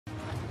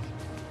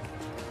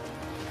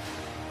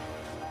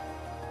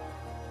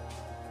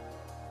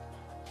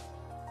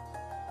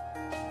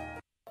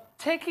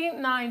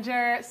Taking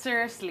Nigeria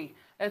seriously,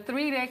 a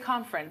three-day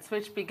conference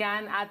which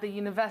began at the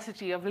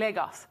University of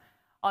Lagos.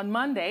 On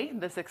Monday,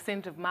 the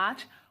 16th of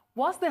March,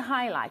 was the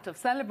highlight of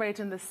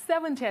celebrating the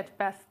 70th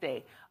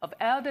birthday of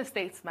elder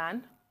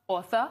statesman,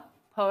 author,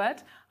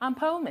 poet, and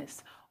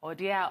poemist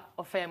Odia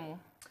Ofeimun.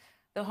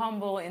 The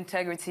humble,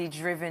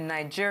 integrity-driven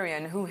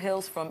Nigerian who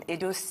hails from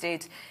Edo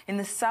State in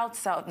the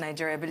south-south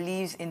Nigeria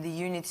believes in the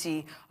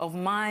unity of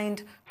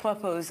mind,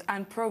 purpose,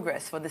 and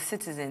progress for the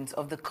citizens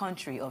of the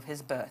country of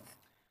his birth.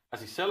 As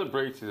he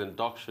celebrates his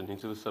induction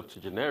into the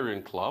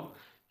septuagenarian club,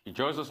 he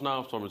joins us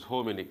now from his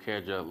home in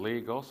Ikeja,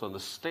 Lagos, on the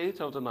state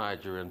of the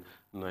Nigerian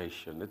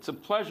nation. It's a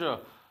pleasure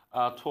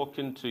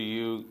talking to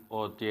you,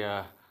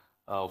 Odia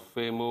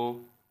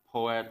Ofeimun,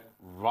 poet,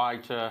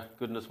 writer.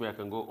 Goodness me, I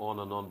can go on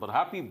and on. But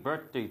happy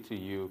birthday to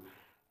you.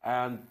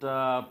 And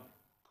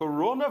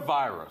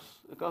coronavirus,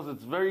 because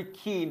it's very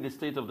key in the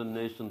state of the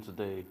nation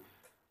today.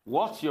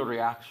 What's your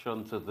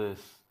reaction to this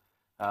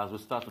as we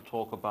start to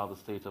talk about the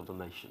state of the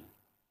nation?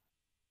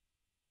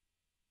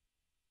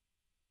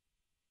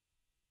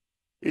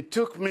 It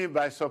took me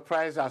by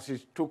surprise, as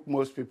it took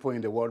most people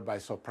in the world by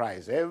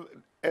surprise.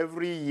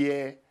 Every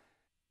year,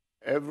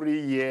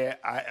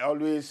 I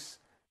always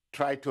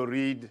try to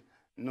read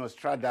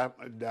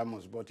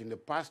Nostradamus, but in the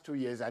past 2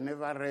 years, I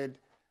never read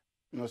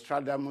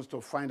Nostradamus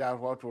to find out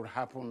what would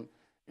happen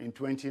in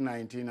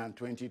 2019 and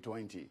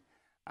 2020.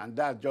 And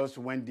that's just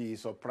when the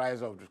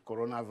surprise of the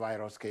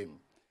coronavirus came.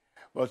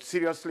 But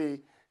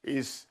seriously,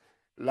 it's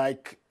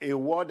like a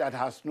war that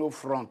has no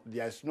front.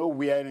 There's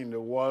nowhere in the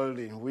world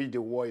in which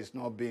the war is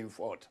not being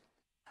fought.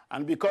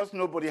 And because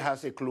nobody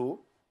has a clue,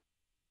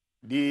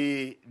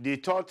 the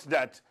thought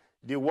that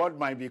the world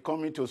might be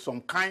coming to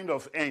some kind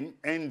of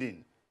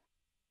ending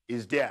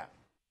is there.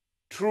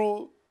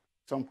 True,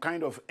 some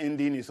kind of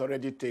ending is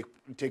already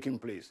taking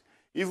place.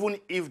 Even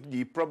if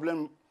the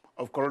problem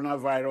of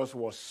coronavirus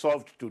was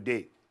solved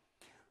today,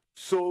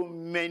 so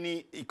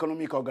many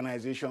economic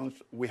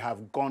organizations we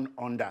have gone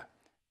under.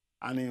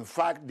 And in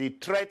fact, the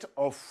threat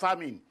of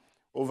famine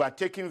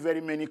overtaking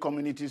very many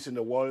communities in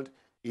the world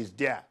is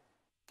there.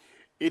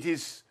 It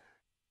is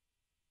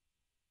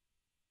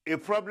a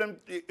problem,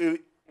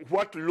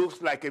 what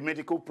looks like a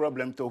medical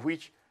problem to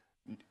which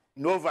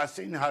no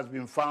vaccine has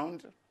been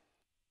found,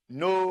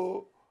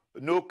 no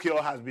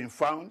cure has been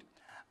found,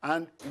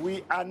 and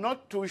we are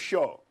not too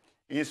sure,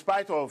 in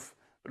spite of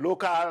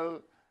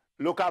local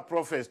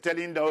prophets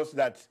telling us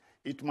that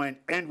it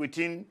might end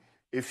within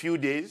a few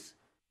days.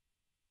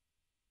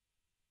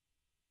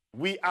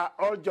 We are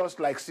all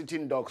just like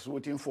sitting ducks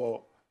waiting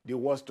for the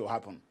worst to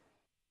happen.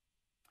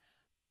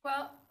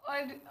 Well,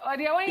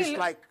 Odia, when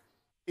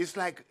it's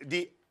like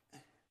the...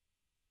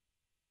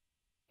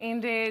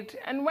 Indeed.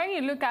 And when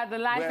you look at the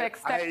life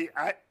expectancy...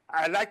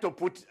 I like to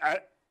put...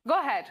 Go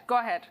ahead.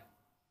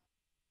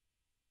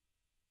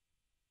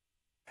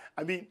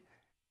 I mean,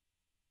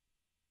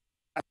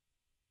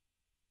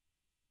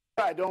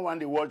 I don't want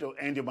the world to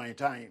end in my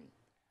time.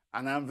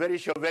 And I'm very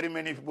sure very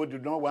many people do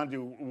not want the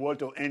world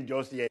to end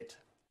just yet.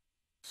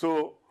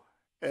 So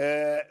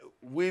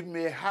we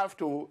may have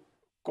to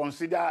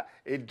consider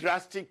a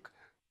drastic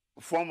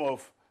form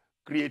of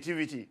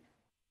creativity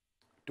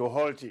to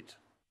halt it.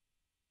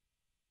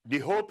 The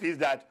hope is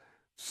that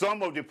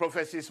some of the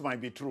prophecies might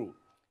be true,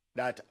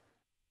 that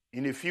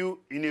in a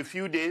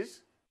few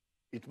days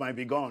it might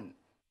be gone.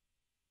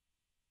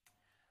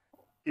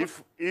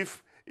 If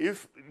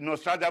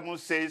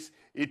Nostradamus says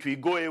it will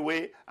go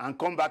away and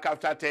come back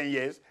after 10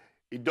 years,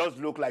 it does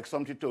look like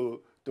something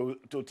to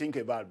think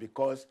about,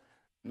 because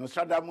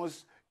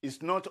Nostradamus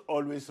is not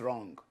always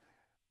wrong.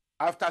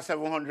 After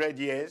 700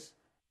 years,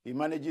 he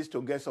manages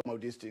to get some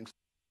of these things.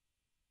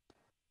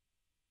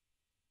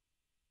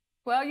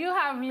 Well, you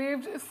have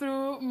lived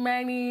through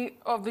many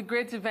of the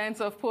great events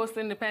of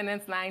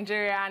post-independence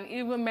Nigeria and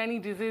even many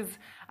disease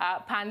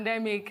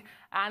pandemic,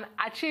 and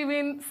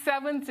achieving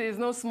 70 is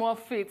no small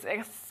feat,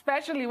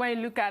 especially when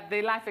you look at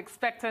the life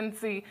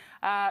expectancy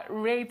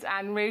rate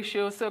and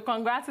ratio. So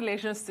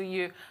congratulations to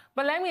you.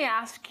 But let me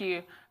ask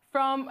you,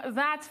 from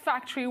that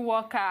factory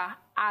worker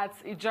at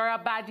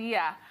Ijora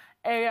Badia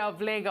area of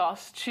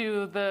Lagos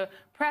to the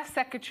press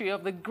secretary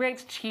of the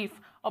great chief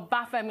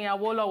OBAFEMI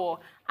AWOLOWO,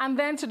 and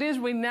then to this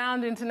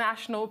renowned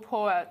international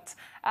poet,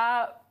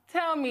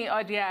 tell me,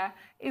 Odia,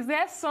 is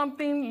there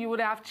something you would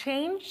have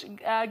changed,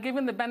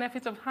 given the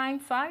benefit of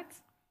hindsight?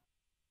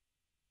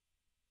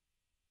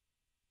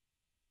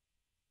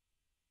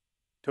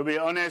 To be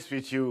honest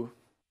with you,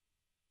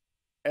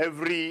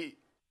 every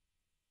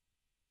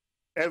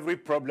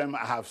problem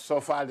I have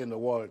suffered in the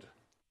world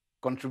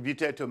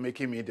contributed to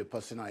making me the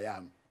person I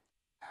am.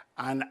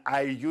 And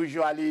I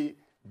usually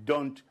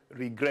don't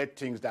regret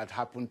things that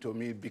happen to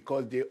me,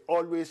 because they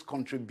always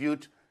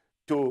contribute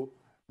to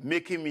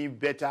making me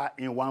better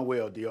in one way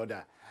or the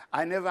other.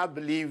 I never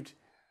believed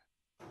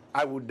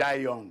I would die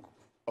young,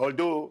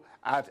 although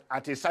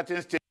at a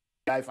certain stage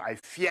in life I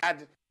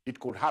feared it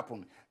could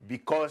happen,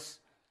 because,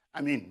 I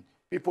mean,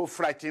 people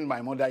frightened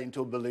my mother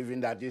into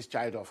believing that this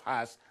child of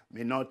hers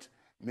may not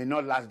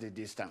last the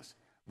distance.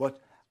 But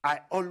I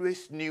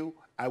always knew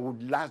I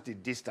would last the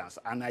distance.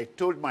 And I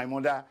told my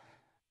mother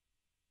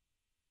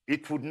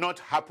it would not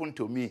happen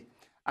to me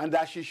and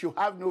that she should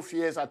have no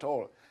fears at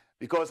all.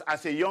 Because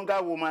as a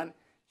younger woman,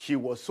 she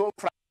was so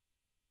frightened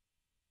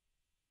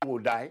I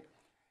would die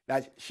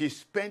that she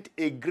spent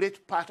a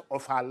great part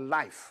of her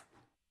life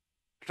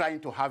trying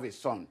to have a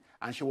son.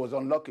 And she was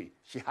unlucky.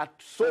 She had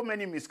so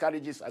many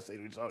miscarriages as a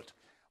result.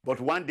 But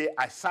one day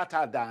I sat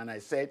her down and I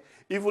said,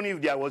 even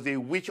if there was a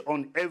witch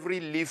on every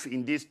leaf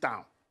in this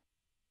town,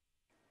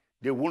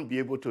 they won't be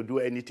able to do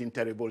anything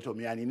terrible to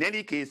me. And in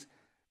any case,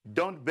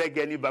 don't beg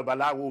any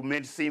babalawo,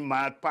 medicine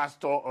man,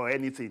 pastor, or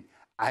anything.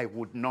 I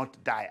would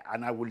not die,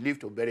 and I would live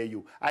to bury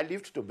you. I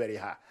lived to bury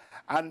her.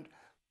 And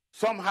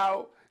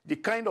somehow, the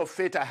kind of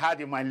fate I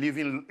had in my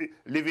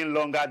living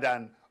longer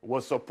than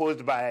was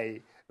supposed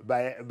by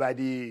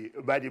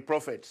the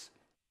prophets.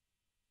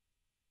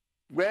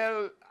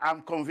 Well,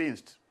 I'm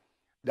convinced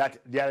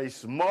that there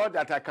is more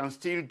that I can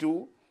still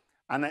do,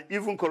 and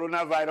even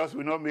coronavirus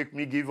will not make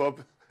me give up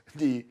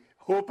the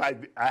hope I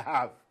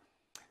have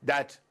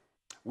that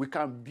we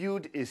can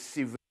build a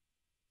civil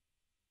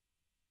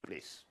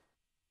place.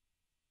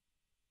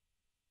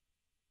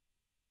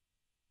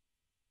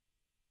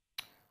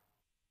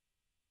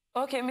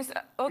 Okay,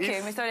 Mr.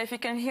 If you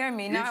can hear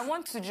me. Now, I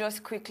want to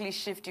just quickly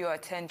shift your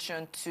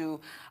attention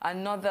to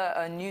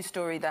another news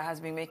story that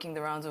has been making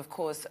the rounds, of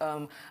course.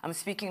 I'm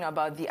speaking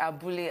about the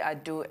Abule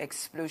Ado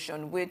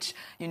explosion, which,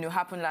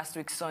 happened last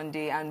week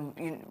Sunday and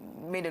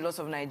made a lot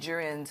of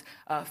Nigerians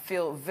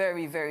feel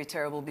very, very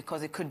terrible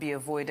because it could be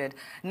avoided.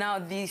 Now,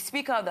 the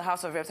Speaker of the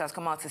House of Reps has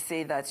come out to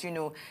say that,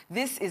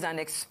 this is an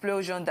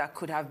explosion that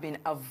could have been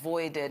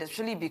avoided,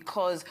 especially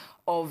because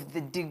of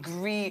the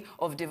degree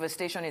of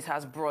devastation it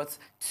has brought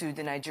to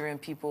the Nigerian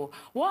people.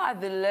 What are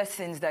the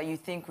lessons that you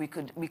think we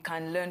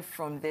can learn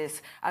from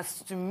this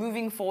as to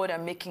moving forward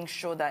and making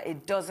sure that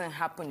it doesn't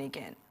happen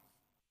again?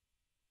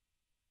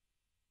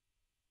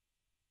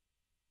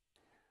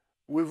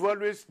 We've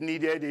always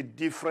needed a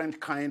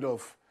different kind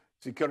of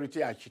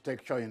security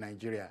architecture in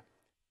Nigeria,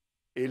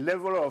 a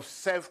level of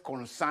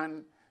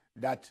self-concern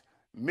that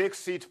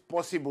makes it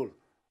possible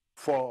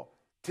for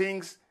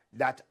things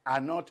that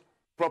are not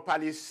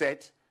properly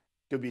set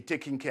to be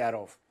taken care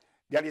of.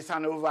 There is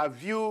an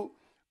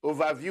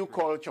overview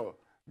culture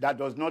that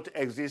does not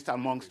exist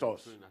amongst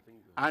us.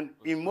 And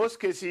in most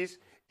cases,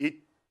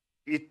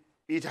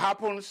 it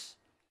happens.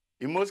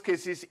 In most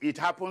cases, it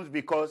happens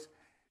because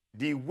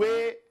the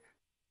way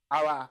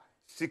our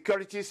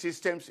security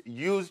systems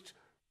used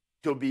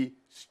to be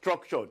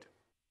structured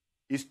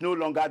is no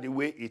longer the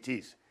way it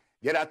is.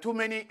 There are too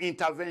many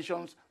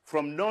interventions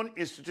from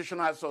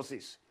non-institutional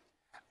sources.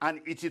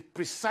 And it is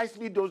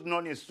precisely those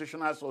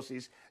non-institutional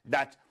sources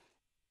that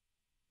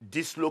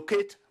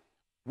dislocate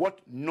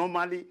what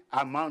normally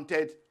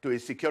amounted to a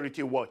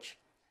security watch.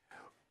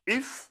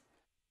 If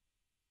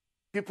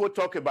people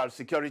talk about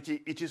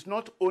security, it is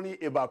not only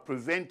about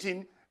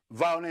preventing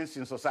violence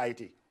in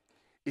society.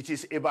 It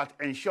is about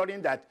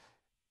ensuring that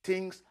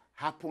things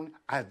happen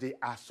as they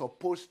are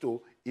supposed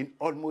to in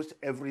almost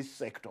every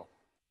sector.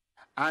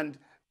 And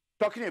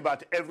talking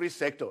about every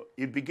sector,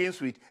 it begins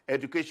with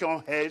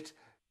education, health,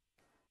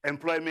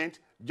 employment,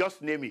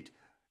 just name it.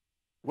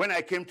 When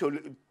I came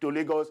to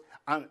Lagos,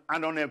 an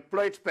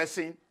unemployed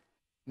person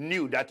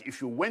knew that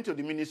if you went to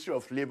the Ministry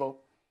of Labor,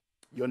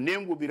 your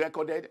name would be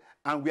recorded,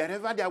 and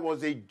wherever there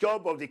was a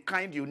job of the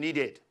kind you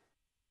needed,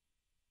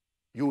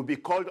 you would be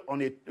called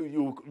on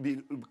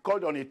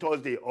a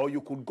Thursday, or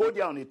you could go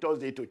there on a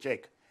Thursday to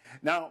check.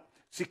 Now,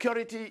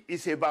 security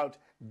is about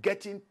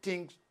getting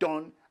things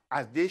done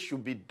as they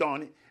should be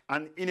done,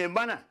 and in a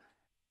manner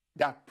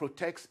that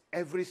protects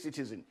every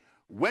citizen.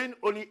 When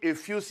only a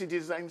few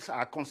citizens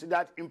are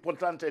considered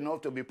important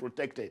enough to be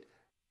protected,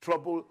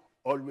 trouble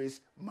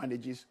always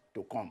manages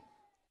to come.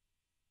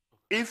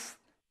 If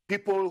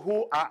people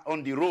who are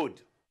on the road,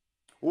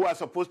 who are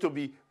supposed to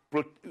be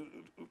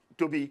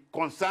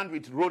concerned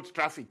with road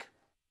traffic,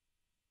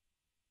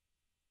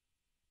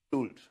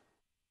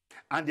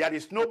 and there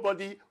is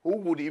nobody who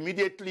would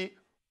immediately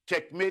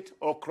checkmate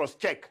or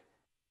cross-check,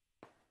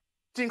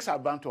 things are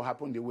bound to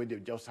happen the way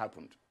they've just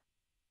happened.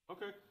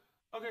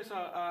 Okay, so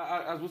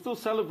as we still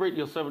celebrate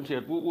your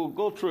 70th, we'll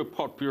go through a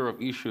potpourri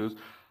of issues.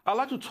 I'd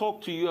like to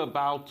talk to you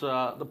about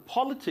the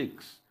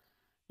politics,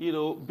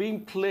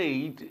 being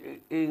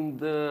played in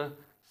the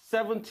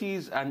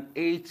 70s and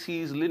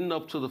 80s leading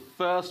up to the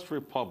First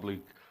Republic.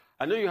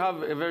 I know you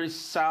have a very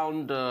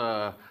sound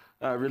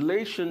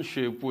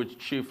relationship with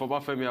Chief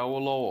OBAFEMI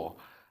AWOLOWO,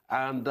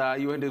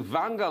 and you were in the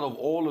vanguard of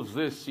all of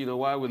this,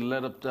 while we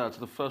led up to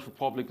the First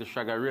Republic, the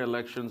Shagari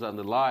elections and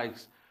the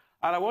likes.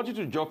 And I want you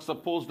to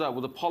juxtapose that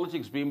with the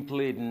politics being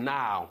played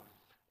now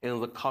in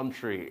the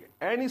country.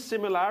 Any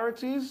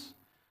similarities?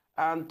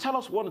 And tell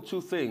us one or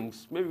two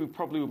things. Maybe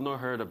we've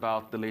not heard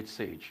about the late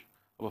sage,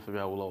 OBAFEMI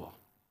AWOLOWO.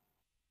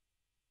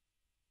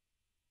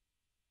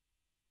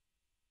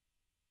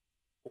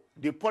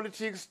 The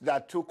politics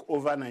that took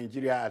over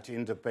Nigeria at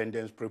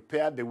independence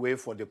prepared the way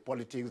for the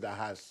politics that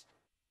has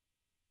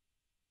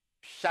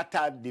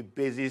shattered the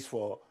basis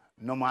for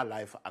normal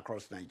life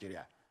across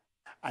Nigeria.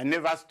 I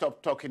never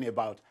stopped talking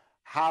about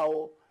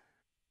how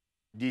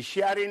the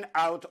sharing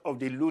out of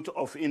the loot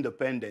of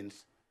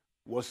independence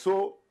was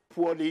so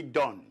poorly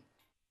done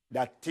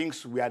that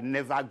things were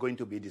never going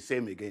to be the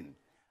same again.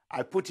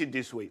 I put it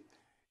this way.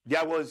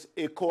 There was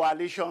a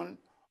coalition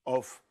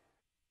of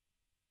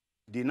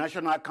the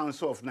National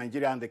Council of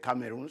Nigeria and the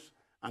Cameroons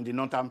and the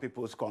Northern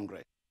People's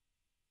Congress.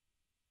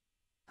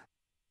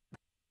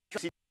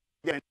 In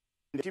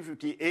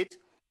 1958,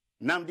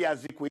 Nnamdi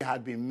Azikiwe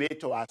had been made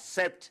to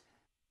accept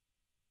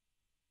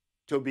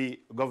to be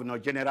Governor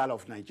General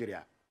of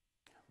Nigeria.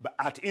 But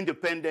at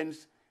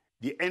independence,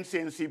 the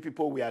NCNC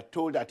people were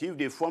told that if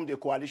they formed a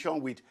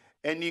coalition with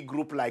any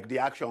group like the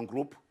Action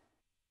Group,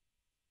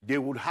 they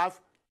would have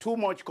too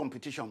much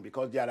competition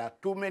because there are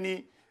too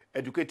many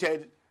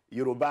educated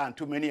Yoruba and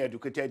too many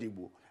educated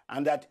Igbo,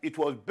 and that it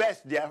was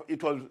best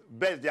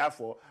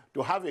therefore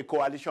to have a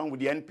coalition with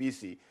the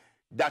NPC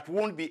that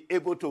won't be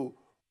able to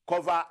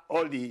cover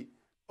all the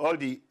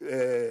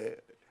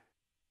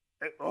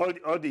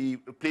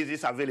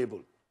places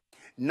available.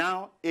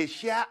 Now, a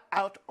share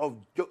out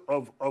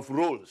of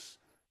roles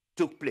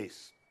took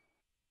place.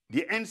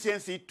 The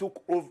NCNC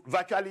took over,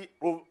 virtually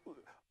all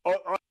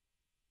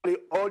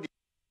the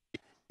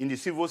in the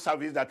civil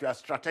service that were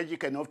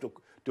strategic enough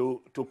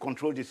to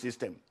control the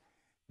system.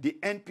 The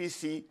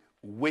NPC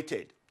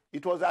waited.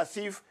 It was as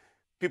if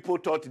people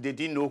thought they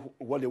didn't know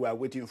what they were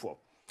waiting for.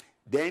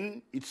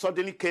 Then it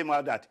suddenly came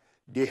out that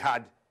they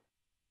had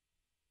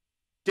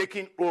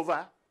taken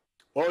over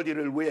all the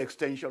railway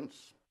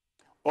extensions,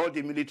 all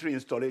the military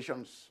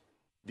installations,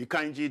 the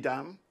Kainji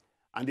Dam,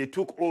 and they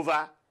took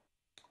over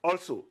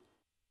also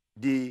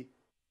the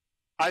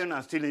iron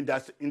and steel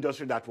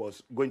industry that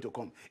was going to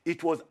come.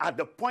 It was at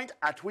the point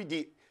at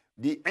which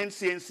the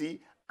NCNC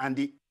and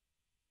the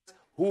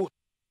who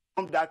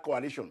formed that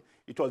coalition,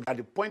 it was at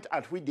the point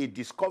at which they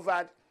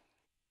discovered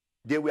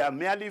they were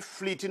merely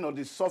fleeting on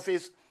the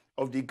surface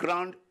of the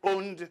ground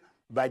owned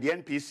by the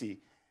NPC,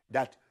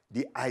 that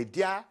the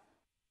idea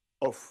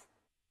of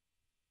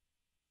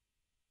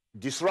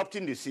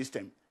disrupting the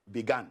system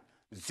began.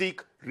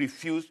 Zik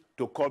refused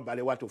to call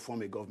Balewa to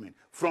form a government.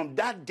 From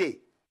that day,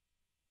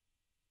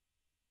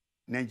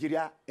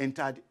 Nigeria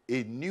entered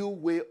a new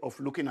way of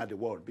looking at the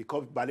world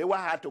because Balewa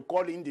had to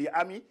call in the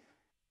army,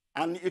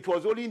 and it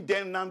was only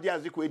then Nnamdi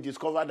Azikiwe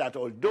discovered that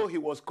although he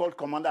was called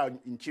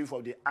commander-in-chief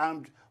of the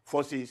armed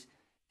forces,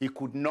 he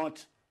could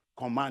not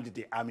command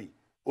the army.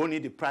 Only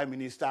the prime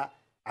minister,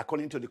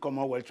 according to the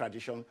Commonwealth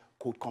tradition,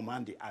 could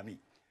command the army.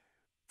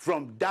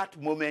 From that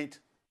moment,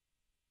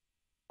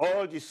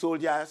 all the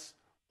soldiers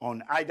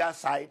on either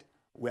side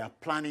were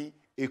planning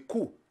a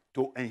coup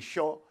to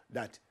ensure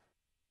that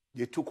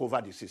they took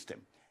over the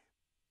system.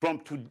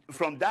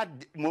 From that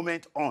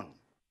moment on,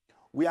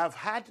 we have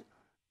had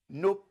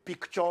no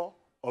picture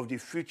of the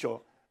future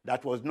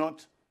that was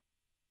not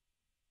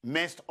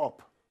messed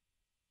up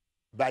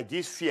by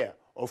this fear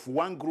of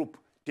one group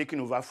taking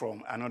over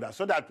from another.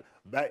 So that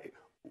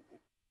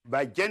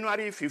by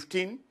January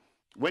 15,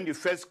 when the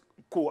first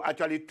coup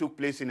actually took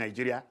place in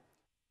Nigeria,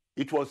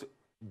 it was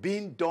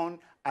being done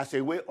as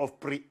a way of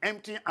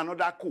preempting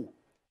another coup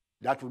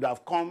that would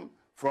have come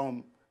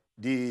from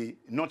the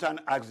northern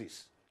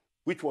axis,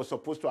 which was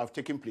supposed to have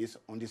taken place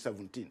on the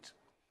 17th.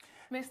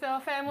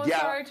 Mr. Ofeimun,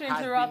 sorry to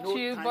interrupt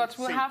you, but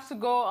we'll have to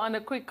go on a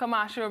quick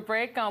commercial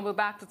break and we'll be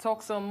back to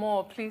talk some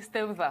more. Please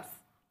stay with us.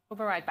 We'll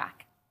be right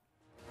back.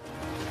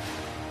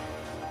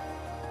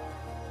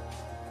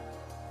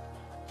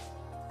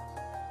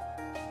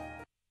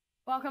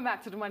 Welcome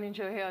back to the Morning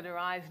Show here on the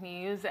Rise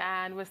News,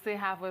 and we still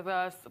have with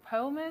us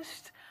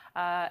poemist,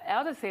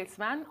 elder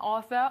statesman,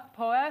 author,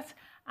 poet,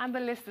 and the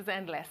list is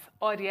endless,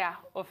 Odia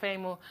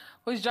Ofeimun,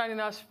 who's joining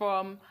us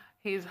from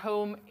his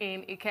home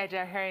in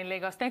Ikeja here in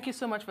Lagos. Thank you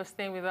so much for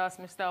staying with us,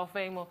 Mr.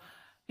 Ofeimun.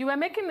 You were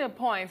making a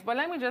point, but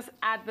let me just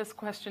add this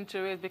question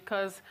to it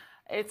because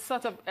it's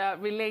sort of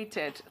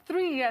related.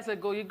 3 years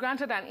ago, you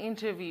granted an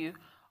interview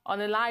on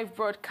a live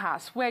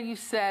broadcast where you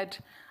said,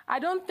 I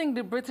don't think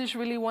the British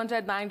really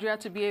wanted Nigeria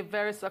to be a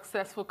very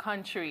successful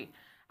country.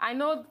 I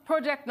know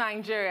Project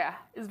Nigeria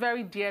is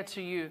very dear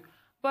to you,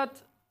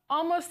 but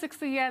almost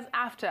 60 years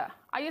after,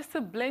 are you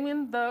still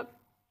blaming the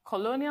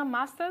colonial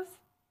masters?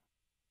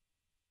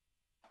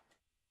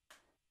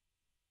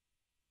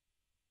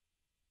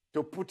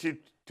 To put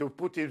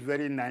it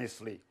very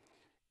nicely,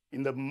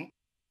 in the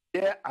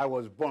year I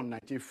was born,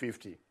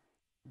 1950,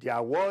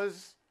 there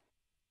was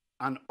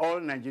an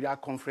all-Nigeria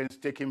conference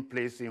taking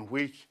place in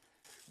which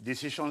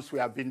decisions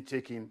were being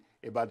taken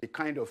about the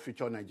kind of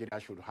future Nigeria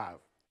should have.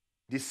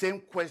 The same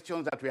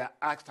questions that were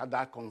asked at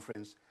that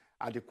conference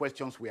are the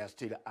questions we are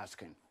still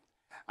asking.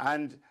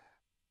 And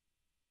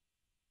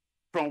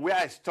from where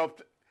I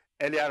stopped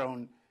earlier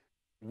on,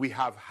 we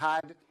have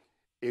had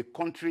a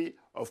country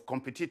of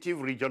competitive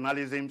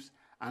regionalisms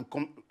and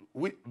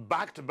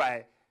backed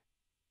by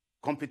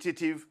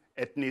competitive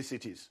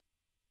ethnicities.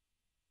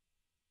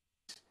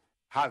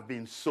 Have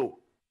been so.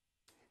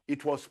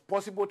 It was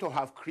possible to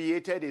have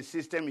created a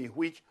system in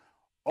which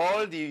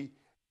all the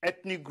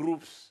ethnic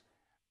groups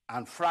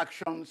and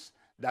fractions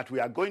that we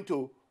are going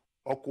to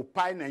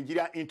occupy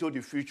Nigeria into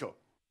the future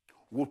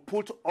would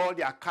put all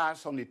their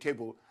cards on the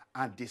table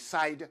and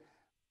decide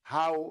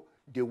how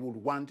they would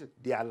want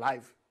their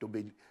life to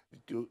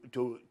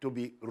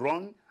be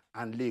run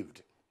and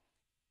lived.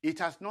 It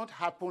has not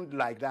happened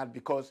like that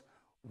because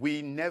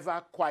we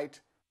never quite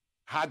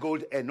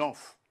haggled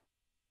enough.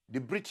 The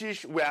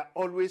British were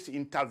always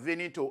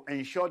intervening to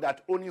ensure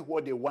that only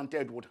what they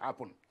wanted would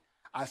happen.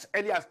 As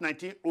early as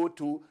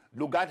 1902,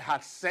 Lugard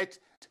had set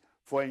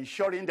for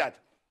ensuring that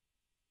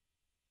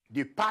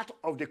the part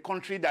of the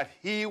country that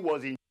he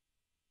was in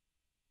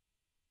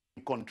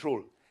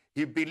control.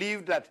 He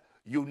believed that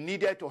you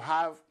needed to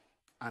have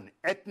an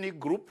ethnic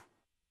group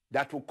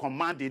that would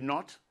command the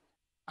North,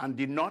 and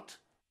the North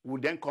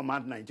would then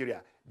command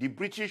Nigeria. The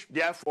British,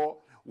 therefore,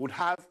 would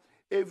have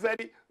a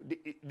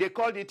they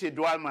called it a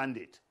dual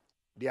mandate.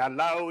 They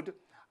allowed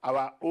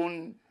our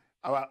own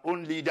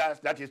leaders,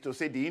 that is to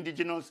say the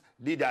indigenous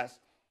leaders,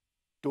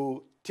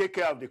 to take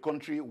care of the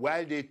country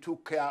while they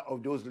took care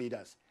of those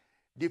leaders.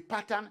 The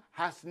pattern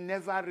has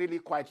never really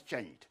quite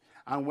changed.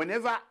 And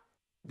whenever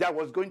there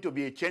was going to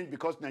be a change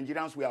because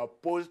Nigerians were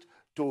opposed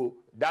to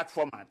that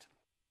format,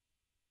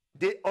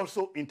 they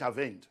also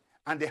intervened.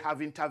 And they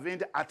have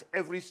intervened at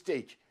every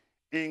stage,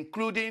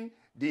 including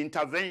the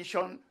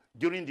intervention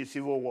during the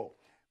Civil War.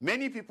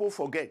 Many people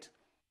forget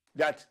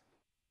that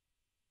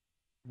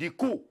the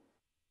coup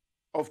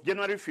of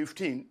January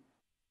 15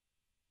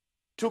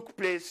 took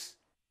place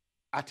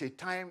at a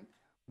time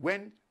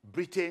when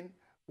Britain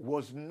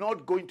was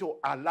not going to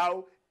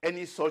allow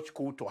any such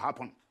coup to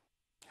happen.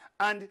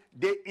 And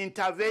they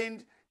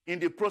intervened in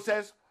the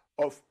process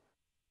of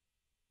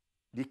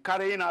the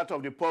carrying out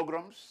of the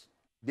pogroms.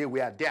 They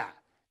were there.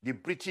 The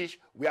British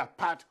were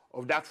part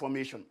of that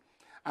formation.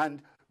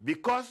 And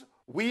because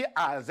we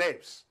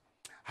ourselves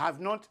have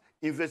not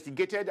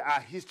investigated our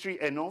history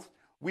enough,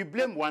 we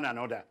blame one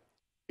another.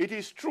 It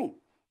is true,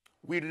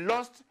 we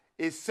lost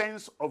a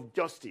sense of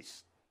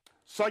justice,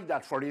 such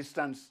that, for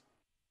instance,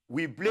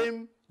 we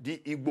blame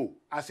the Igbo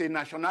as a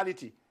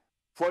nationality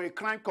for a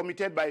crime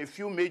committed by a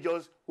few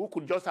majors who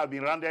could just have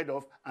been rounded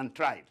off and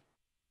tried.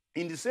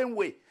 In the same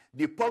way,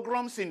 the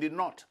pogroms in the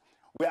North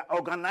were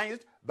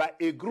organized by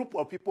a group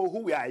of people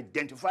who were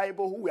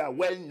identifiable, who were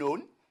well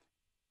known,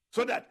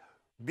 so that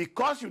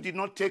because you did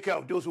not take care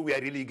of those who were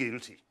really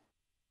guilty,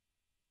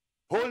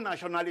 whole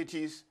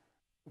nationalities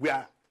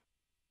were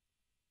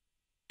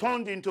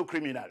turned into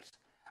criminals.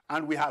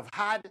 And we have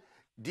had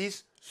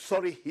this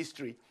sorry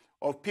history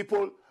of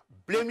people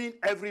blaming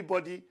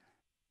everybody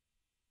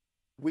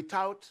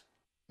without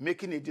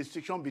making a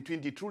distinction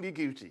between the truly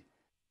guilty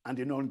and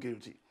the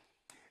non-guilty.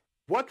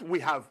 What we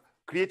have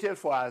created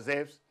for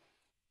ourselves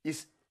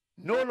is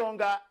no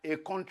longer a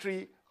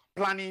country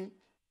planning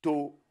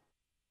to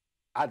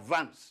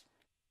advance.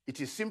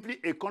 It is simply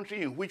a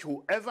country in which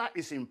whoever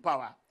is in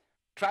power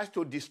tries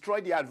to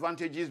destroy the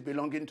advantages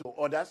belonging to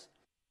others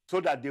so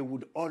that they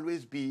would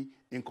always be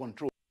in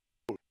control.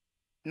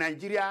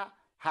 Nigeria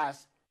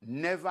has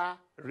never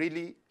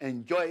really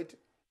enjoyed,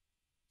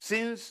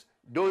 since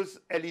those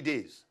early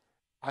days,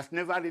 has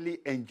never really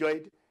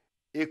enjoyed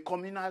a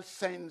communal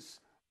sense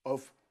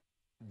of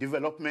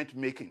development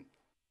making.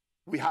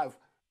 We have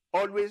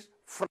always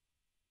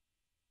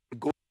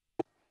go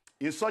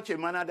in such a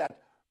manner that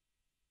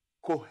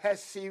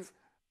cohesive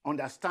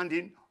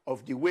understanding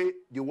of the way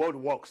the world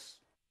works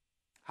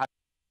has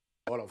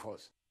all of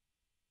us.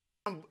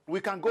 We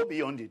can go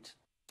beyond it.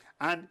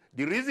 And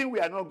the reason we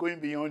are not going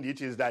beyond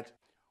it is that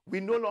we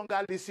no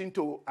longer listen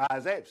to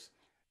ourselves.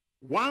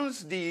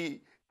 Once the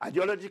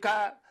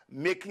ideological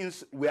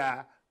makings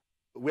were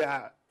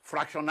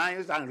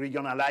fractionized and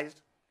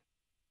regionalized,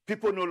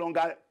 people no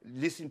longer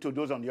listen to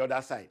those on the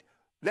other side.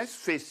 Let's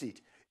face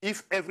it,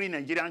 if every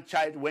Nigerian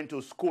child went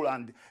to school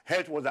and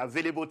health was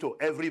available to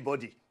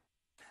everybody,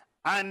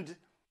 and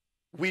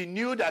we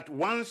knew that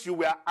once you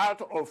were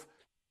out of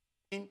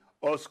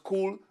or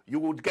school, you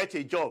would get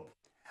a job,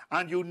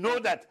 and you know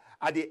that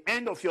at the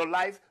end of your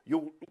life,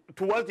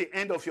 towards the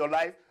end of your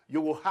life,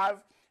 you will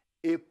have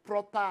a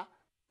proper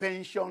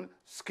pension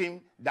scheme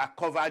that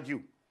covered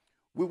you,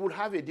 we would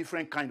have a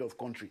different kind of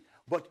country.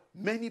 But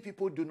many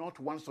people do not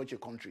want such a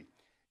country.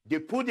 They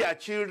put their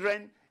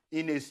children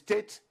in a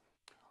state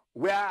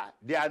where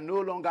they are no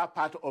longer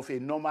part of a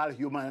normal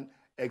human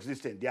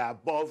existence. They are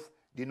above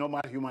the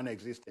normal human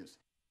existence.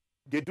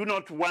 They do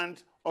not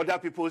want other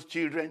people's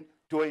children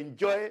to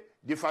enjoy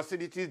the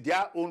facilities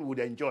their own would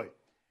enjoy.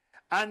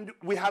 And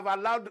we have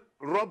allowed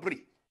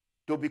robbery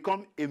to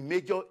become a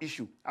major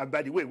issue. And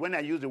by the way, when I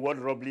use the word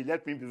robbery,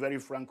 let me be very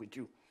frank with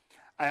you.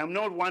 I am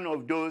not one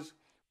of those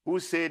who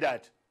say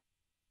that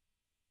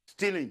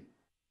stealing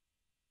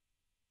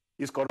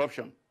is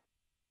corruption.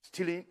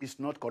 Stealing is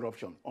not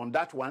corruption. On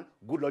that one,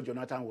 Goodluck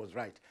Jonathan was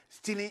right.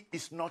 Stealing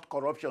is not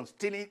corruption.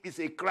 Stealing is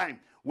a crime.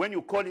 When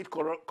you call it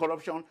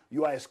corruption,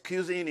 you are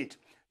excusing it.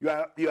 You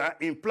are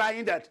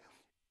implying that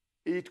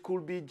it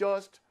could be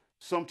just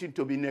something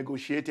to be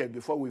negotiated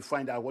before we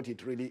find out what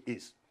it really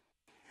is.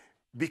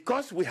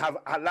 Because we have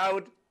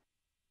allowed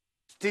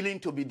stealing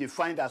to be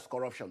defined as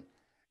corruption,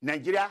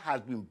 Nigeria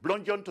has been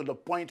bludgeoned to the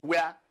point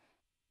where,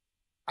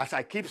 as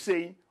I keep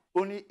saying,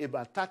 only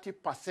about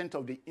 30%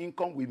 of the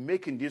income we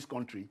make in this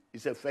country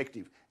is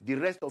effective. The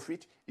rest of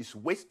it is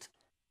waste,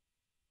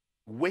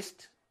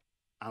 waste,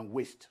 and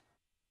waste.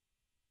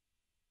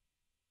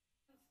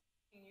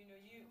 You know,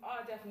 you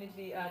are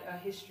definitely a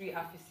history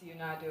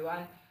aficionado,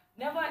 and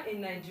never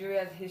in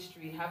Nigeria's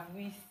history have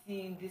we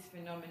seen this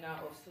phenomena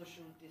of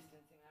social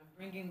distancing. I'm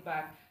bringing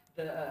back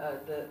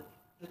the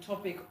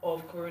topic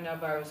of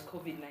coronavirus,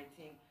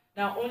 COVID-19.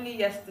 Now, only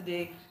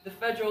yesterday, the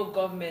federal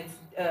government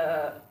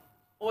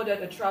ordered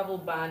a travel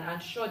ban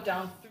and shut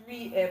down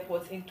 3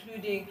 airports,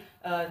 including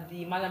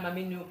the Malam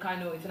Aminu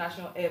Kano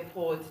International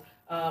Airport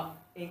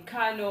in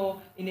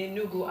Kano, in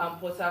Enugu, and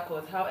Port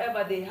Harcourt.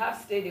 However, they have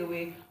stayed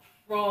away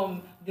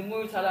from the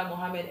Murtala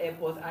Mohammed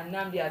Airport and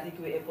Nnamdi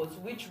Azikiwe airports,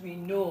 which we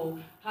know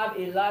have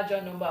a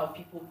larger number of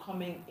people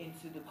coming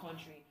into the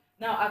country.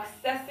 Now,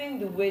 assessing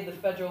the way the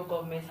federal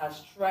government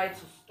has tried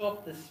to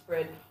stop the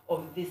spread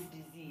of this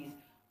disease,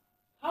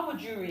 how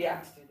would you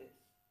react to this?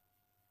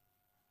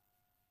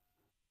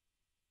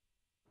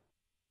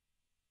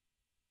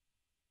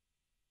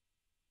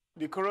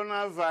 The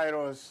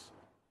coronavirus,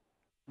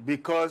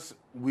 because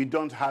we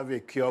don't have a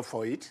cure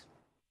for it,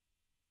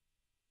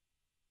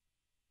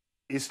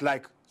 it's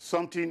like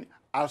something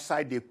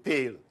outside the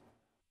pale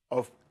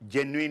of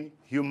genuine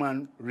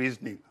human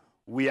reasoning.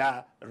 We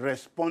are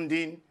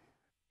responding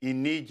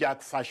in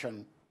knee-jerk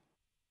fashion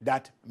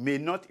that may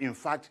not, in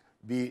fact,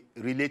 be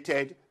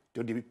related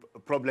to the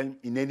problem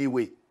in any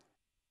way.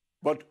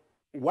 But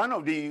one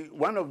of the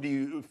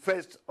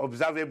first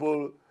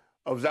observable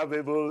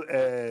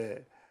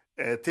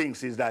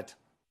things is that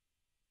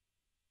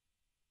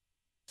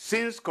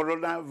since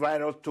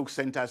coronavirus took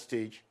center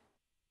stage,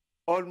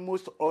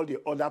 almost all the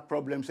other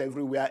problems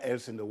everywhere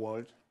else in the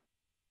world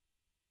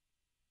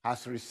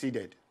has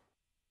receded.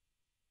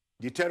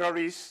 The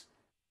terrorists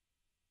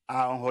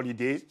are on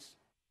holidays.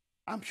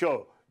 I'm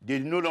sure they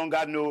no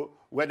longer know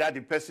whether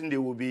the person they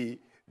will be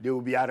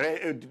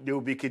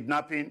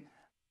kidnapping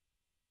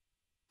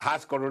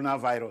has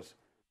coronavirus.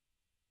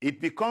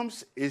 It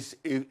becomes a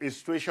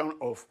situation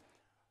of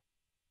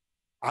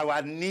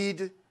our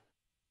need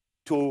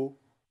to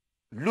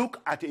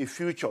look at a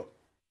future,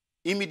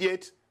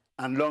 immediate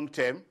and long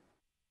term,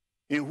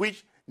 in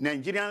which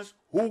Nigerians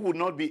who would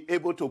not be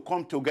able to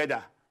come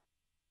together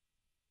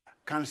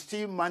can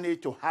still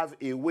manage to have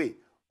a way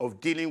of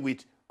dealing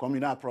with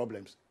communal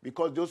problems,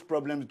 because those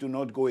problems do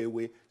not go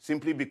away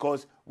simply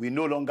because we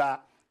no longer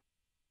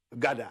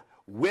gather.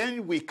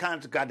 When we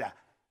can't gather,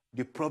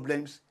 the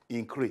problems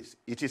increase.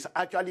 It is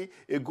actually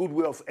a good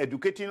way of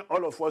educating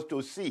all of us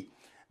to see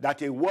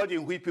that a world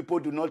in which people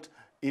do not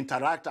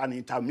interact and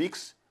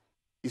intermix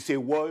is a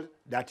world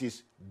that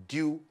is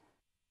due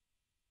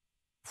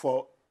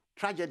for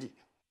tragedy.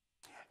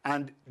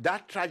 And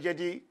that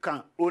tragedy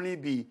can only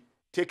be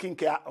taken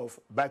care of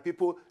by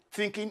people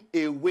thinking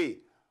a way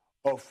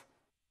of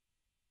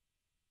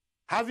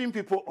having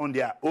people on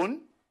their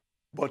own,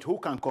 but who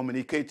can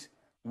communicate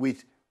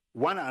with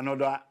one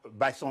another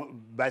by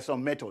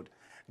some method.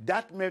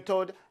 That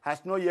method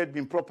has not yet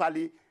been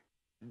properly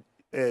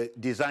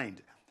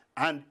designed.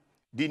 And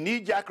the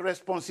knee-jerk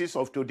responses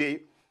of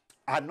today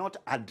are not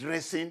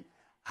addressing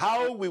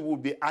how we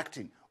would be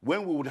acting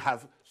when we would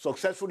have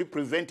successfully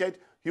prevented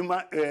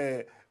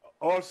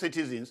all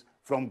citizens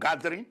from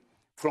gathering,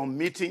 from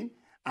meeting,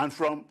 and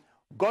from,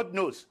 God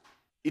knows,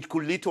 it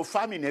could lead to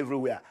famine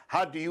everywhere.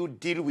 How do you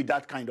deal with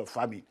that kind of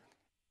famine?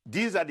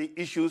 These are the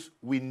issues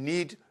we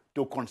need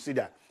to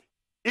consider.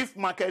 If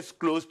markets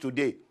close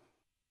today,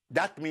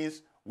 that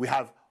means we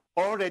have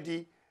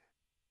already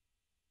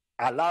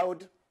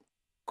allowed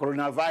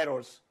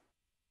coronavirus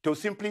to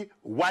simply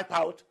wipe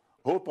out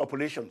whole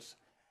populations.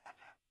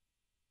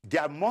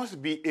 There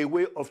must be a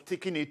way of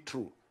taking it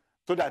through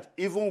so that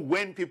even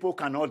when people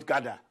cannot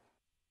gather,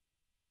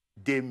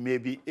 they may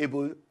be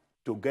able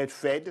to get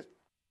fed.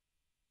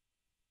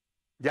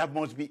 There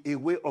must be a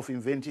way of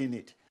inventing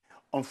it.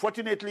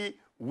 Unfortunately,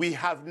 we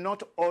have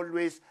not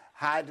always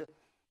had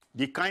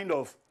the kind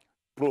of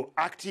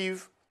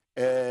proactive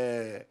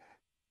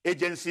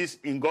agencies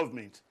in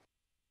government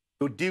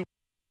to deal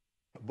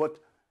with. But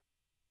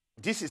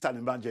this is an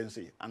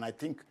emergency, and I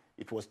think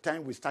it was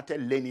time we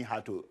started learning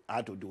how to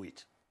do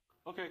it.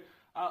 Okay,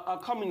 I'll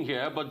come in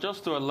here, but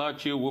just to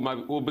alert you,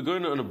 we'll be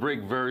going on a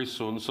break very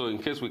soon. So in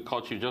case we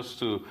caught you, just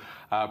to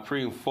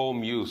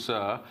pre-inform you,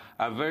 sir,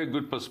 a very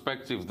good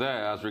perspective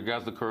there as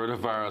regards the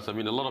coronavirus. I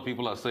mean, a lot of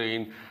people are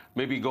saying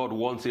maybe God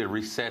wants a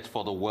reset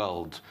for the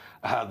world.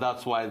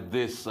 That's why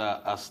this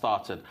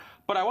started.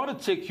 But I want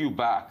to take you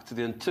back to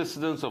the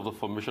antecedents of the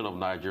formation of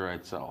Nigeria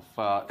itself.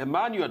 A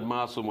man you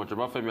admire so much,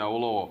 OBAFEMI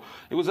AWOLOWO,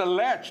 it was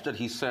alleged that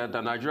he said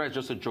that Nigeria is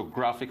just a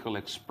geographical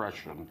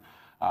expression.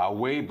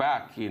 Way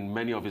back in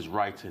many of his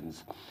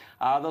writings.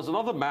 There's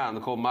another man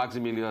called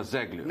Maximilian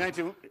Zeglio.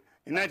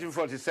 In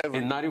 1947.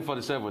 In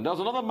 1947. There was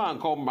another man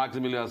called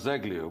Maximilian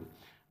Zeglio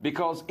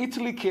because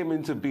Italy came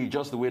into being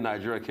just the way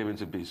Nigeria came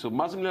into being. So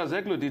Maximilian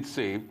Zeglio did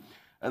say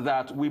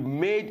that we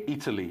made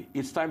Italy,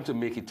 it's time to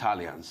make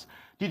Italians.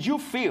 Did you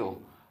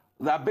feel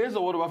that based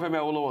on what OBAFEMI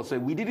AWOLOWO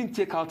said, we didn't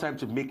take our time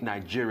to make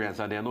Nigerians,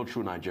 and they are not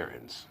true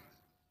Nigerians.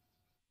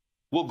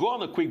 We'll go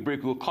on a quick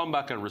break. We'll come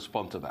back and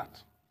respond to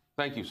that.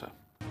 Thank you, sir.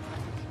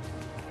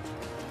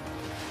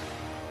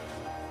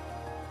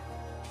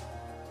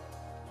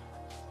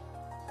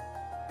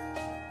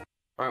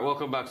 All right,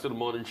 welcome back to the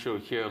morning show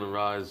here on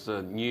Arise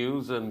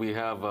News, and we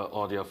have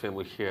Odia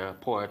Ofeimun here,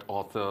 poet,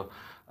 author,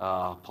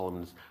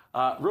 columnist.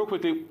 Real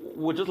quickly,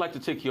 we'd just like to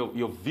take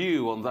your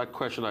view on that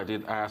question I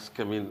did ask.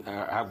 I mean,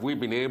 have we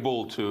been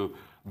able to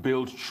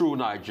build true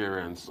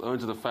Nigerians, owing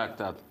to the fact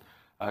that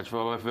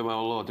OBAFEMI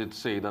AWOLOWO did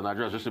say that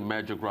Nigeria is just a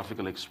mere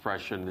geographical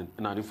expression in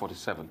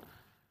 1947?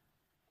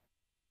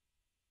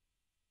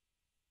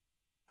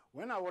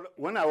 When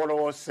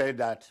AWOLOWO said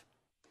that,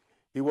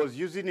 he was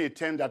using a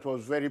term that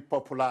was very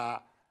popular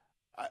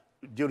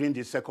during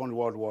the Second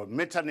World War.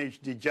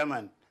 Metternich, the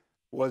German,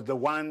 was the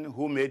one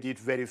who made it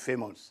very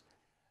famous.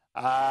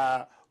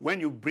 When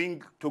you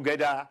bring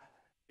together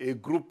a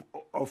group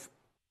of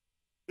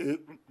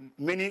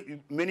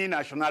many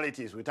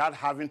nationalities without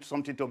having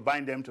something to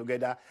bind them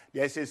together,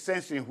 there's a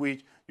sense in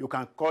which you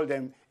can call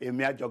them a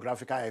mere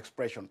geographical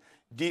expression.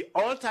 The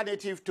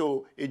alternative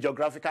to a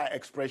geographical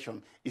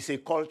expression is a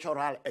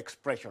cultural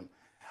expression.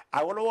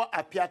 AWOLOWO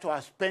appeared to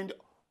have spent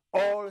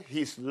all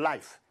his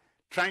life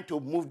trying to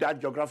move that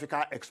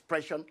geographical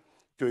expression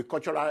to a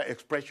cultural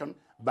expression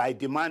by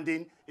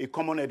demanding a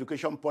common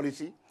education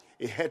policy,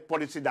 a health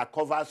policy that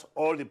covers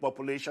all the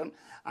population,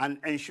 and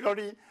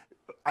ensuring,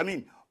 I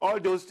mean, all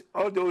those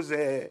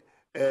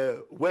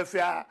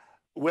welfare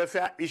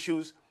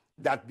issues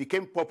that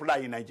became popular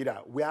in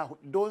Nigeria were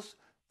those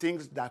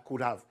things that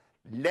could have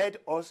led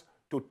us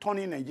to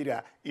turning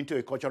Nigeria into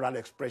a cultural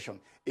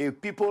expression, a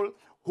people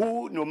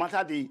who, no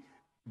matter the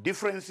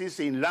differences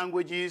in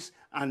languages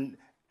and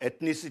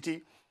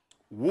ethnicity,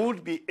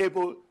 would be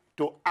able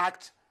to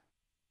act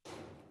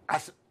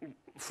as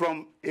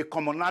from a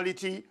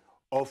commonality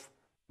of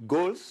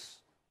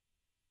goals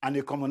and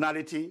a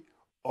commonality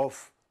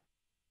of,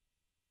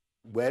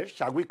 well,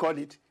 shall we call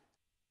it,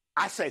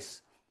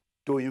 access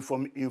to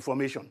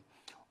information.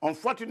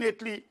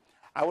 Unfortunately,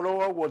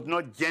 AWOLOWO was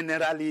not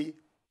generally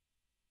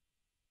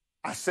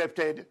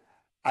accepted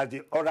as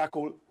the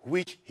oracle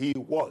which he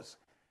was,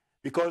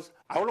 because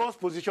AWOLOWO's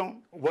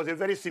position was a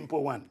very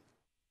simple one.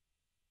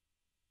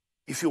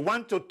 If you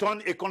want to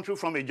turn a country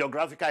from a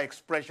geographical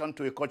expression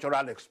to a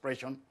cultural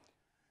expression,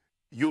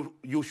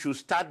 you should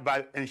start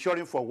by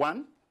ensuring, for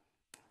one,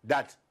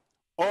 that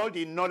all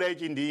the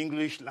knowledge in the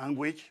English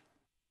language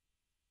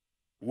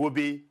will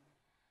be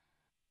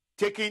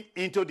taken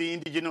into the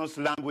indigenous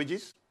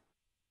languages,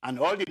 and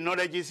all the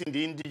knowledges in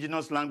the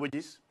indigenous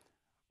languages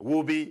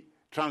will be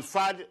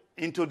transferred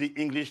into the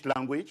English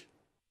language.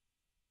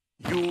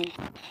 You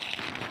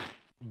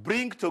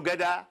bring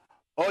together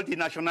all the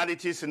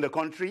nationalities in the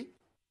country,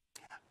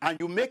 and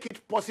you make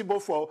it possible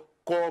for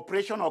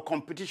cooperation or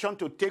competition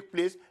to take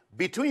place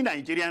between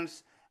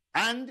Nigerians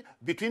and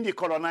between the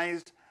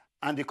colonized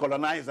and the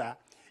colonizer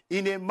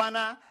in a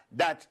manner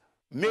that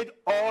made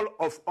all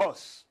of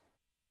us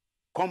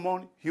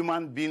common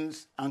human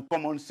beings and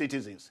common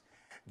citizens.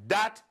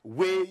 That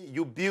way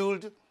you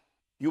build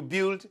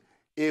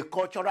a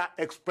cultural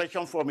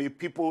expression from a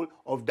people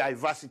of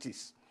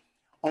diversities.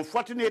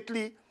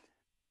 Unfortunately,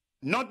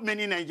 not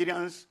many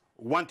Nigerians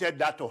wanted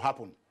that to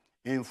happen.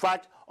 In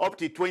fact, up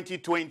to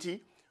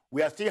 2020,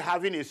 we are still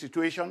having a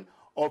situation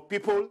of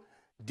people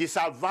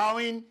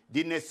disavowing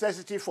the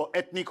necessity for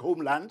ethnic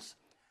homelands.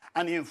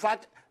 And in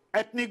fact,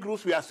 ethnic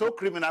groups were so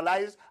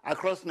criminalized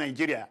across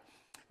Nigeria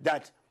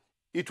that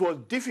it was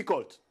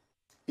difficult.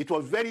 It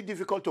was very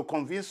difficult to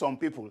convince some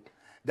people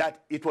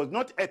that it was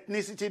not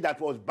ethnicity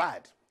that was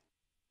bad,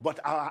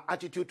 but our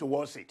attitude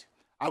towards it,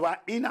 our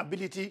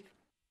inability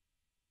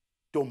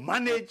to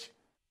manage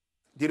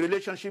the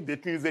relationship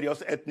between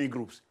various ethnic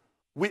groups.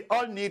 We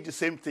all need the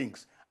same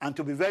things. And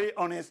to be very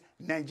honest,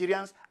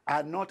 Nigerians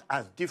are not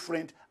as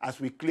different as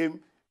we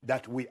claim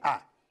that we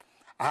are.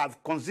 I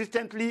have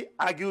consistently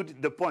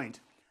argued the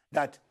point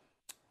that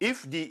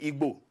if the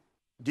Igbo,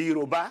 the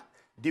Yoruba,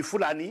 the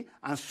Fulani,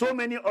 and so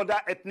many other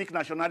ethnic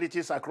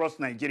nationalities across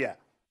Nigeria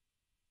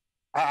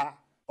are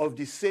of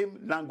the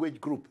same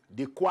language group,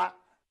 the Kwa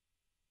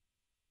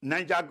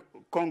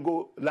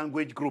Niger-Congo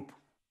language group,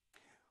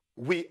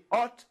 we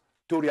ought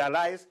to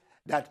realize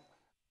that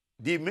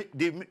the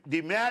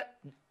mere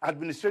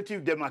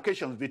administrative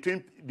demarcations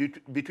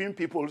between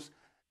peoples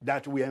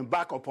that we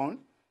embark upon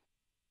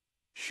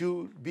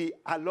should be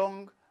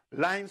along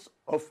lines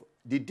of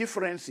the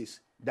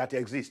differences that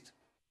exist.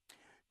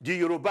 The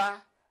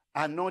Yoruba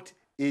are not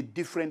a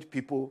different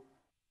people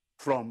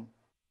from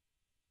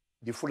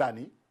the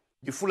Fulani.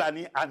 The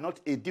Fulani are not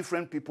a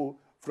different people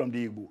from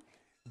the Igbo.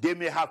 They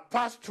may have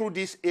passed through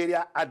this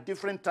area at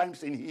different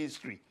times in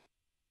history.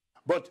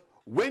 But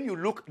when you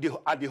look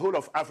at the whole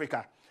of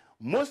Africa,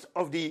 most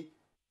of the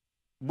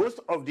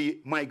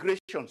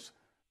migrations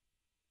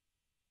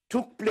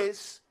took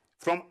place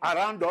from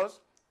around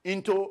us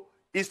into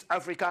East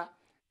Africa,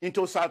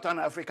 into Southern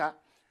Africa.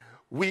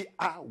 We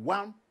are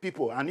one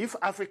people. And if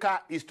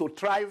Africa is to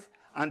thrive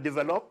and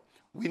develop,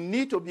 We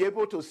need to be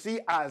able to see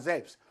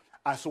ourselves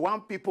as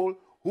one people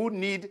who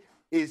need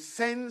a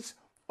sense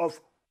of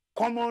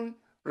common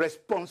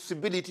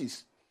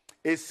responsibilities,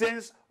 a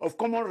sense of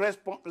common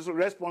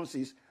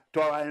responses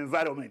to our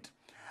environment.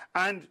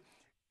 And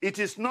it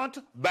is not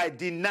by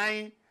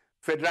denying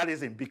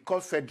federalism,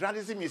 because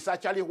federalism is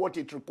actually what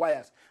it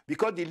requires.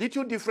 Because the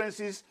little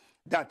differences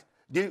that,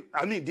 the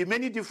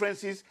many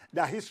differences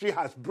that history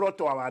has brought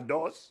to our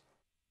doors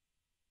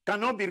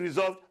cannot be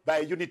resolved by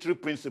a unitary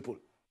principle.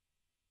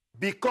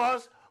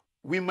 Because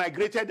we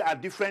migrated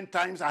at different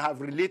times, I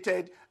have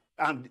related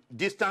and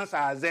distanced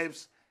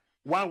ourselves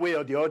one way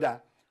or the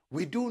other,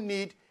 we do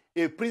need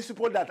a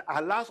principle that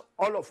allows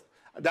all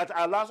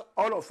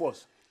of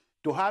us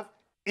to have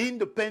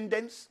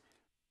independence,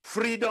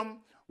 freedom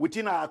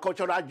within our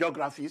cultural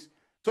geographies,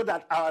 so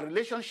that our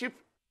relationship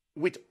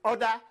with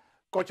other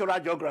cultural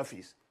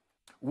geographies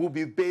will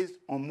be based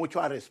on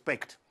mutual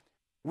respect.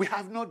 We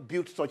have not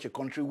built such a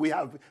country. We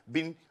have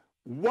been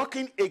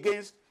working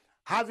against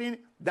having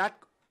that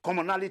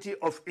commonality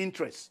of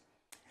interest.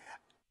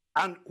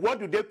 And what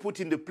do they put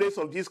in the place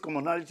of these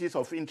commonalities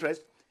of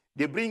interest?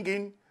 They bring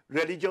in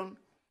religion.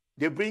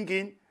 They bring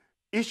in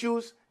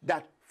issues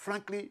that,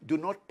 frankly, do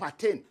not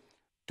pertain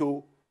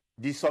to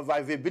the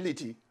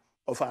survivability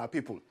of our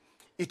people.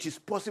 It is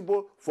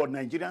possible for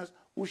Nigerians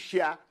who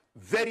share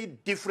very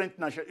different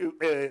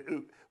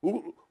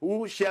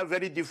who share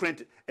very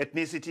different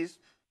ethnicities,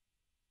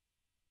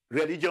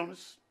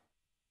 religions,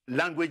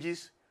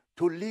 languages,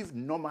 to live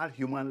normal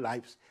human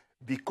lives,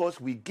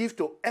 because we give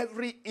to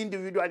every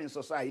individual in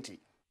society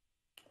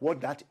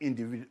what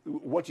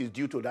is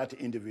due to that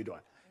individual.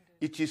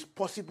 It is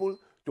possible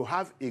to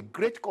have a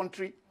great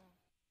country.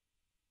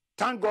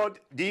 Thank God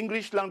the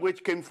English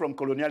language came from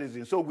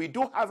colonialism, so we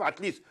do have at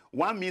least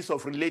one means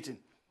of relating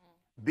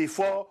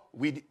before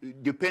we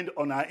depend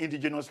on our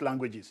indigenous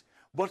languages.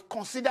 But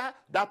consider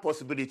that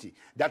possibility,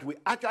 that we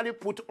actually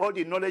put all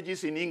the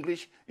knowledges in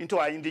English into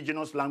our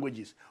indigenous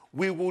languages.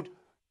 We would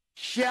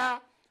share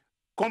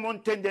common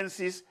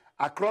tendencies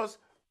across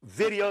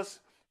various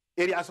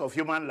areas of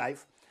human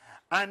life,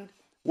 and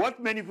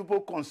what many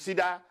people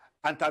consider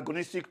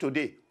antagonistic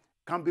today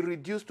can be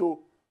reduced to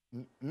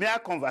mere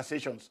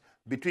conversations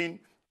between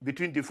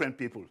different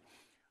people.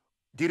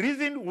 The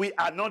reason we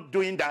are not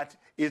doing that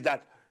is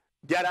that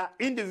there are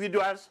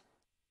individuals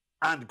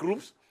and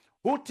groups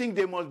who think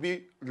they must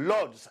be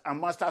lords and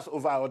masters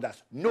over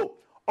others. No,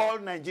 all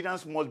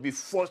Nigerians must be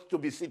forced to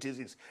be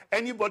citizens.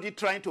 Anybody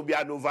trying to be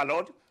an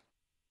overlord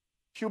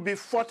should be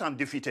fought and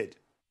defeated.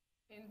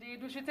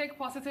 Indeed, we should take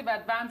positive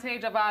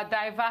advantage of our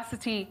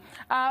diversity.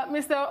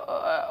 Mr.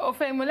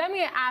 Ofeimun, let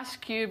me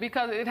ask you,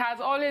 because it has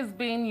always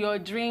been your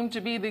dream to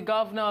be the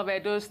governor of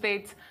Edo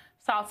State,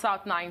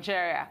 South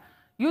Nigeria.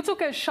 You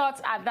took a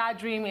shot at that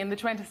dream in the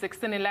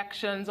 2016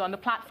 elections on the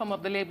platform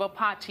of the Labour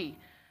Party.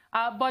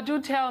 But do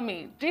tell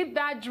me, did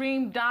that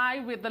dream die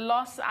with the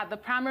loss at the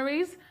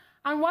primaries?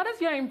 And what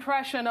is your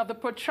impression of the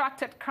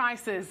protracted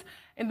crisis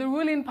in the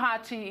ruling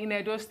party in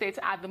Edo State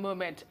at the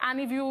moment? And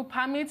if you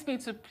permit me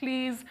to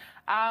please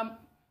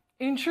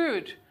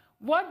intrude,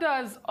 what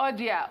does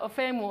Odia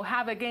Ofeimun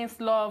have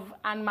against love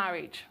and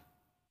marriage?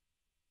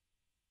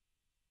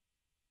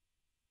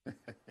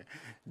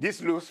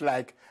 This looks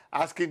like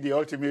asking the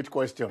ultimate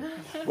question.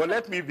 But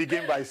let me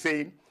begin by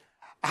saying,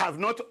 I have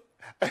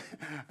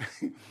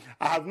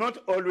not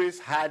always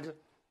had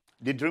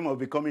the dream of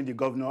becoming the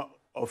governor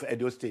of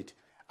Edo State.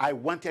 I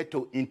wanted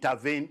to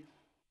intervene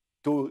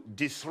to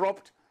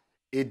disrupt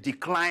a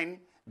decline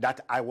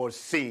that I was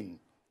seeing.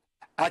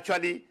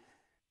 Actually,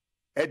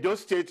 Edo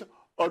State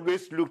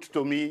always looked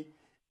to me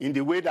in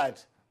the way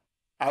that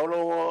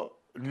AWOLOWO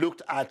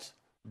looked at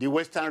the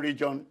Western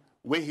region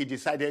when he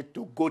decided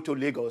to go to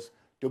Lagos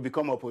to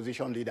become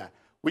opposition leader,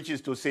 which is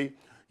to say,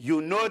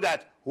 you know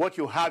that what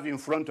you have in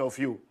front of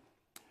you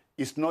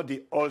is not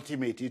the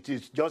ultimate. It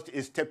is just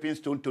a stepping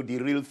stone to the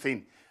real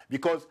thing.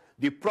 Because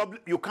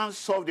you can't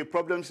solve the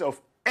problems of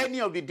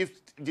any of the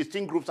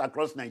distinct groups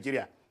across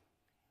Nigeria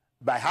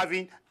by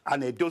having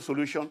an Edo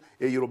solution,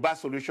 a Yoruba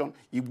solution,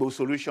 Igbo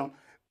solution.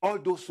 All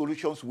those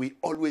solutions will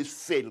always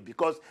fail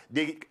because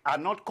they are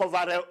not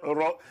covered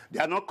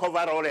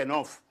all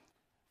enough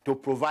to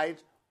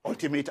provide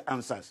ultimate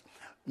answers.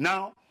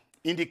 Now,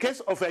 in the case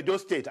of Edo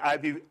State, I'll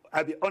be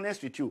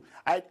honest with you.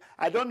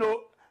 I don't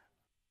know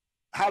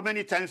how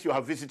many times you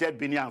have visited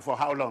Benin and for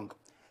how long.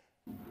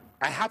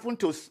 I happen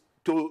to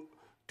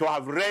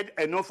have read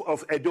enough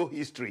of Edo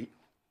history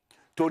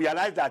to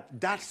realize that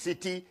that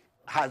city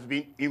has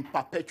been in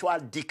perpetual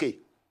decay,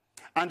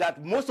 and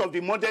that most of the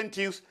modern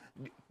things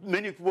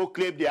many people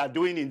claim they are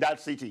doing in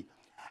that city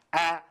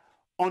are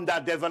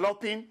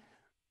underdeveloping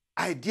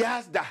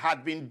ideas that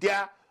had been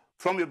there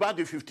from about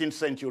the 15th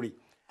century.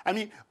 I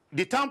mean,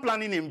 the town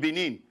planning in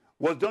Benin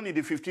was done in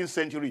the 15th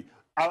century.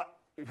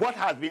 What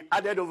has been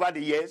added over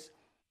the years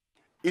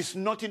is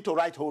nothing to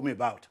write home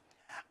about.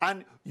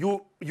 And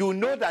you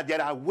know that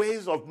there are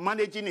ways of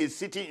managing a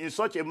city in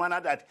such a manner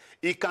that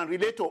it can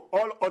relate to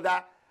all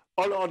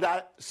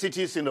other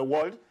cities in the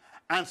world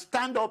and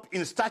stand up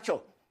in stature.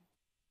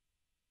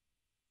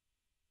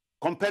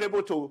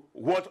 comparable to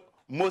what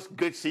most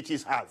great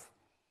cities have.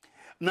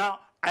 Now,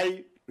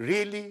 I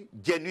really,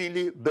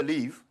 genuinely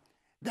believe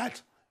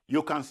that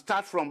you can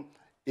start from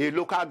a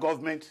local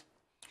government,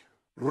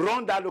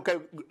 run that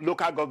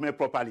local government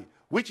properly,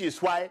 which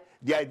is why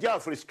the idea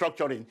of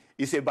restructuring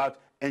is about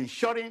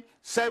ensuring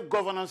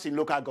self-governance in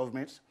local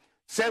governments,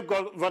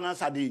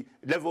 self-governance at the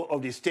level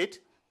of the state,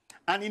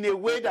 and in a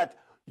way that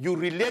you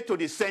relate to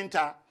the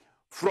center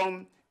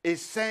from a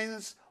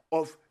sense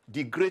of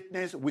the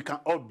greatness we can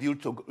all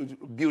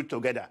build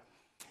together.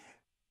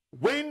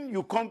 When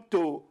you come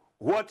to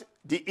what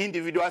the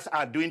individuals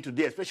are doing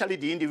today, especially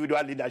the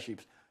individual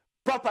leaderships,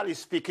 properly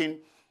speaking,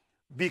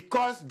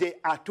 because they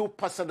are too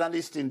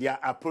personalist in their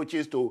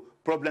approaches to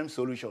problem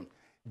solution,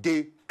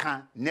 they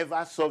can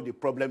never solve the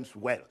problems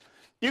well.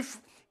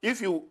 If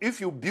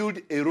you build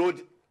a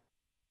road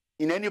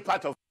in any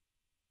part of,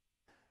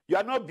 you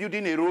are not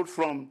building a road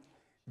from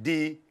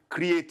the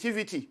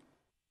creativity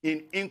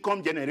in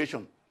income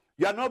generation.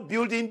 You are not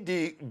building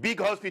the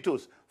big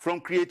hospitals from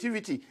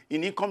creativity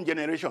in income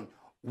generation.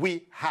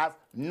 We have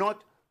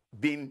not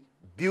been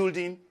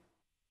building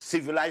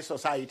civilized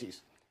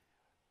societies.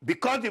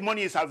 Because the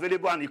money is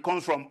available and it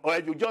comes from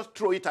oil, you just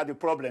throw it at the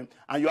problem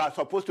and you are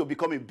supposed to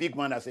become a big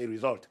man as a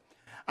result.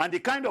 And the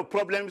kind of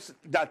problems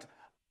that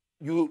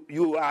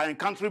you are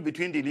encountering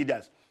between the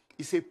leaders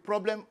is a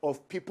problem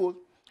of people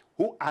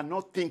who are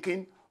not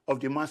thinking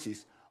of the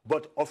masses,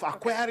 but of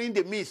acquiring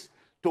the means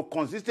to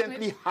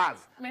consistently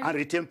have and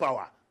retain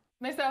power.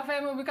 Mr.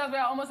 Ofeimun, because we're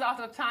almost out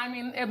of time,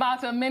 in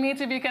about a minute,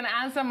 if you can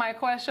answer my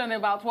question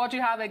about what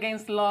you have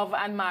against love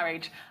and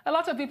marriage. A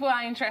lot of people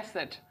are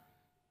interested.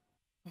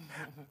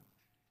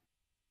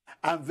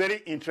 I'm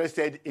very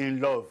interested in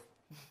love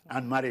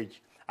and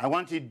marriage. I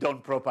want it done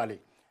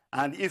properly.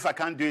 And if I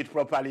can't do it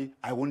properly,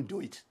 I won't do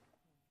it.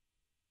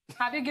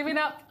 Have you given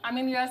up? I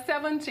mean, you're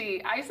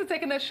 70. Are you still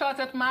taking a shot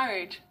at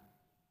marriage?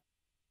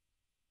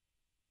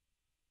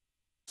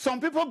 Some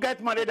people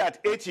get married at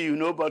 80, you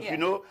know, but, you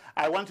know,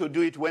 I want to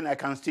do it when I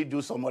can still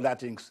do some other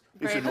things.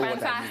 Great, if you know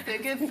fantastic.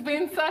 What I mean. It's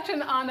been such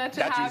an honor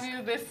to have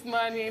you this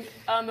morning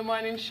on the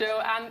morning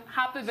show, and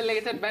happy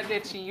belated birthday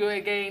to you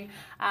again.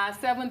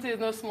 70 is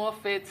no small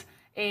feat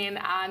in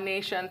our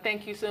nation.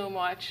 Thank you so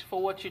much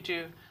for what you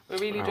do. We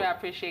really do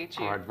appreciate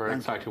you. All right, very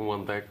exciting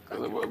one there.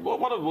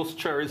 One of the most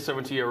cherished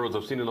 70-year-olds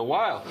I've seen in a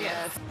while.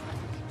 Yes.